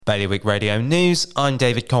Bailiwick Radio News, I'm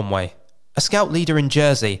David Conway. A scout leader in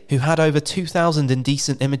Jersey, who had over 2,000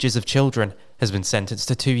 indecent images of children, has been sentenced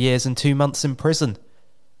to 2 years and 2 months in prison.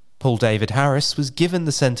 Paul David Harris was given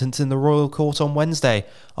the sentence in the Royal Court on Wednesday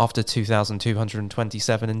after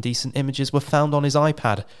 2,227 indecent images were found on his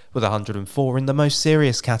iPad, with 104 in the most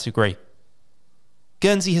serious category.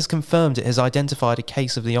 Guernsey has confirmed it has identified a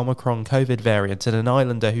case of the Omicron COVID variant in an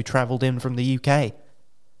islander who travelled in from the UK.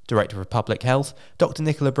 Director of Public Health, Dr.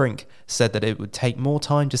 Nicola Brink, said that it would take more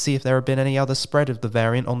time to see if there had been any other spread of the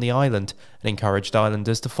variant on the island and encouraged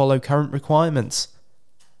islanders to follow current requirements.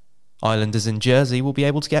 Islanders in Jersey will be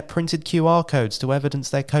able to get printed QR codes to evidence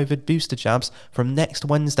their COVID booster jabs from next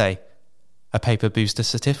Wednesday. A paper booster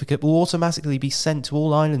certificate will automatically be sent to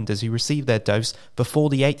all islanders who receive their dose before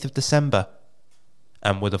the 8th of December.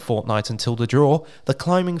 And with a fortnight until the draw, the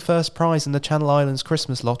climbing first prize in the Channel Islands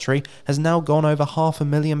Christmas lottery has now gone over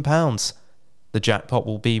 £500,000. The jackpot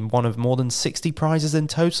will be one of more than 60 prizes in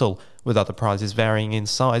total, with other prizes varying in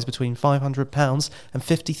size between £500 and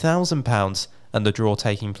 £50,000, and the draw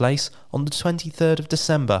taking place on the 23rd of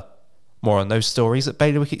December. More on those stories at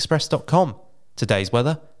bailiwickexpress.com. Today's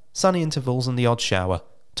weather: sunny intervals and the odd shower.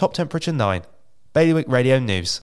 Top temperature 9. Bailiwick Radio News.